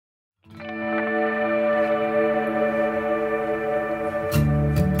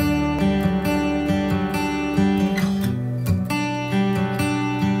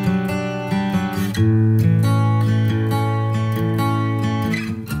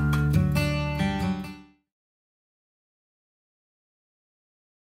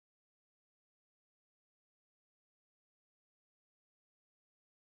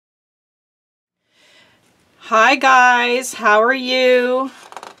Hi guys, how are you?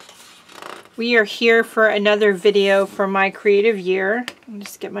 We are here for another video for my creative year. Let me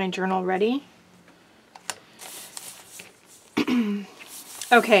just get my journal ready.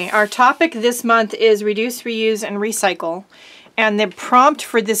 Okay, our topic this month is reduce, reuse, and recycle. And the prompt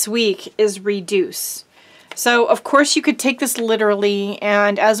for this week is reduce. So of course you could take this literally,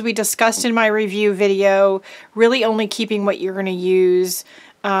 and as we discussed in my review video, really only keeping what you're going to use,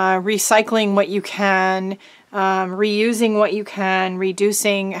 recycling what you can, reusing what you can,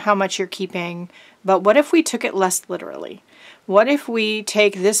 reducing how much you're keeping. But what if we took it less literally? What if we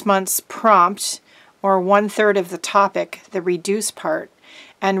take this month's prompt, or 1/3 of the topic, the reduce part,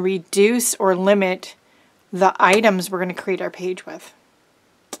 and reduce or limit the items we're going to create our page with?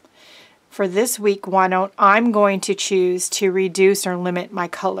 For this week, I'm going to choose to reduce or limit my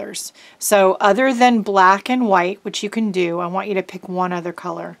colors. So other than black and white, which you can do, I want you to pick one other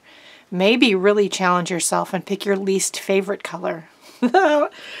color. Maybe really challenge yourself and pick your least favorite color.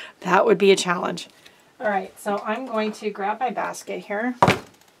 That would be a challenge. All right, so I'm going to grab my basket here.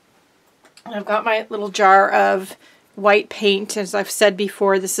 I've got my little jar of white paint. As I've said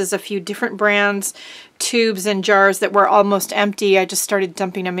before, this is a few different brands, tubes and jars that were almost empty. I just started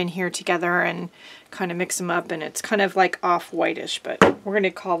dumping them in here together and kind of mix them up, and it's kind of like off-whitish, but we're going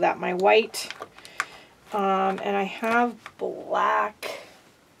to call that my white. And I have black.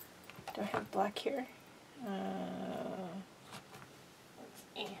 Do I have black here? Let's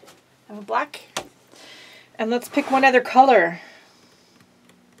see. I have a black. And let's pick one other color.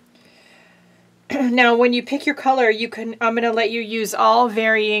 Now, when you pick your color, I'm going to let you use all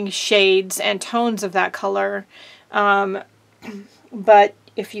varying shades and tones of that color. But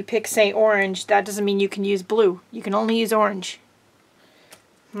if you pick, say, orange, that doesn't mean you can use blue. You can only use orange.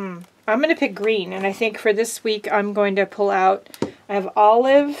 I'm going to pick green, and I think for this week I'm going to pull out, I have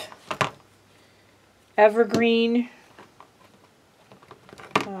olive, evergreen,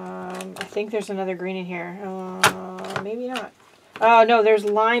 I think there's another green in here. Maybe not. Oh, no, there's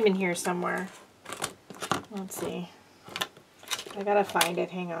lime in here somewhere. Let's see. I gotta find it.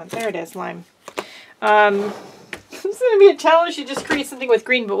 Hang on. There it is, lime. This is going to be a challenge to just create something with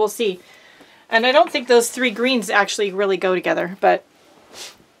green, but we'll see. And I don't think those three greens actually really go together, but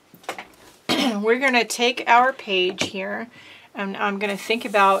we're going to take our page here, and I'm going to think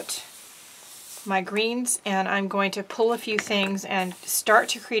about my greens, and I'm going to pull a few things and start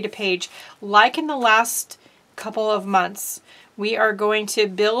to create a page. Like in the last couple of months, we are going to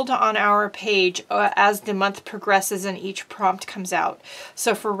build on our page as the month progresses and each prompt comes out.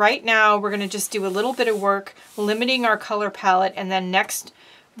 So for right now, we're going to just do a little bit of work limiting our color palette, and then next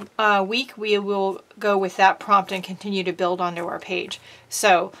week we will go with that prompt and continue to build onto our page.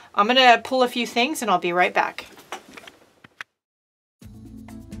 So I'm going to pull a few things and I'll be right back.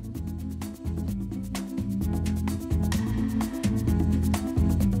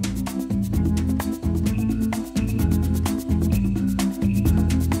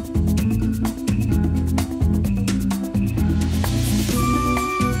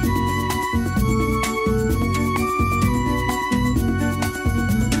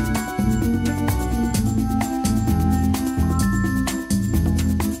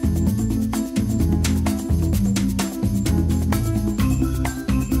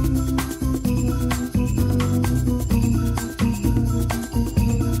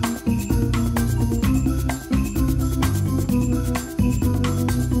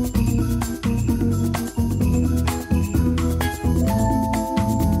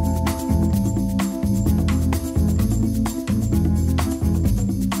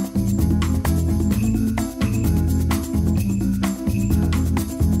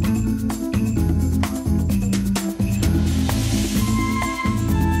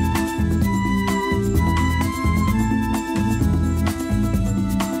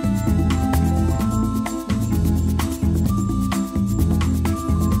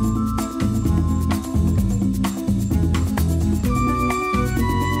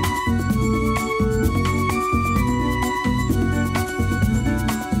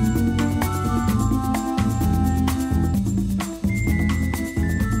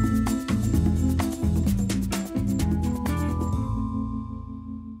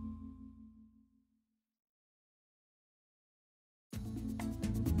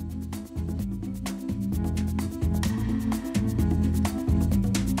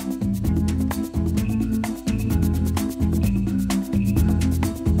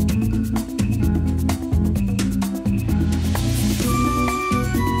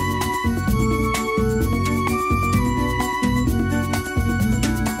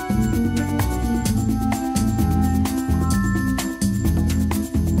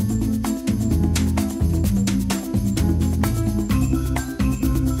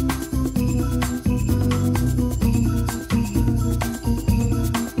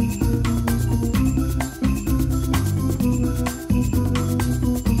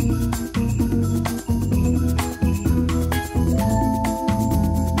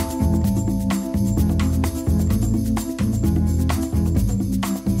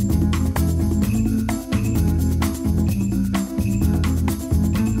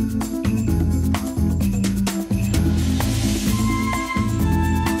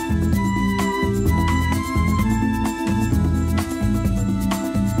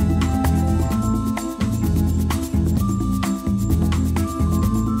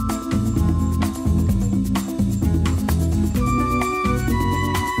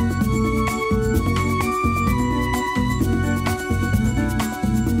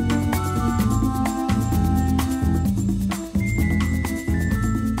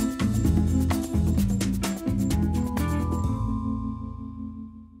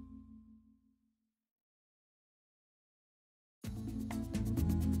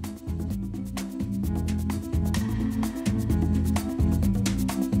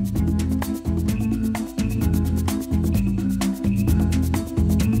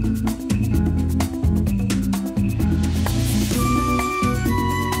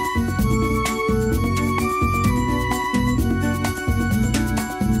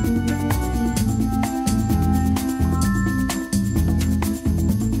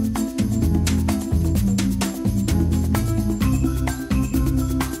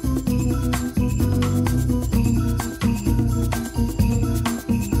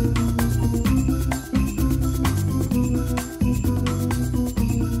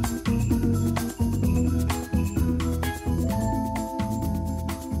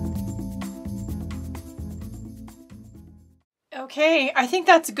 Okay, I think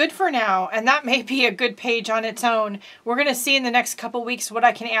that's good for now, and that may be a good page on its own. We're going to see in the next couple weeks what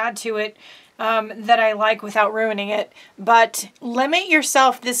I can add to it that I like without ruining it. But limit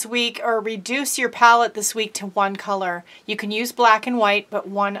yourself this week, or reduce your palette this week to one color. You can use black and white, but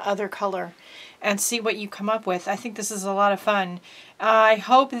one other color, and see what you come up with. I think this is a lot of fun. I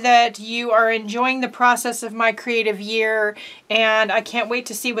hope that you are enjoying the process of my creative year, and I can't wait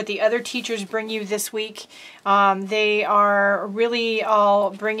to see what the other teachers bring you this week. They are really all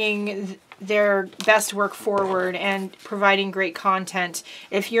bringing their best work forward and providing great content.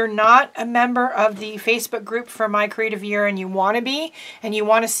 If you're not a member of the Facebook group for My Creative Year and you want to be, and you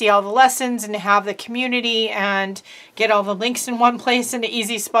want to see all the lessons and have the community and get all the links in one place in an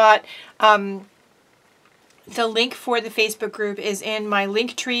easy spot, the link for the Facebook group is in my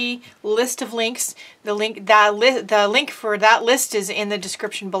Linktree list of links. The link for that list is in the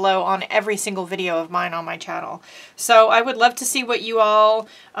description below on every single video of mine on my channel. So I would love to see what you all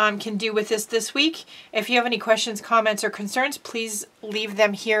can do with this week. If you have any questions, comments, or concerns, please leave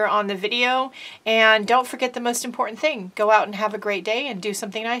them here on the video. And don't forget the most important thing. Go out and have a great day and do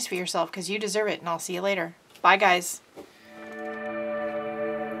something nice for yourself, because you deserve it. And I'll see you later. Bye, guys.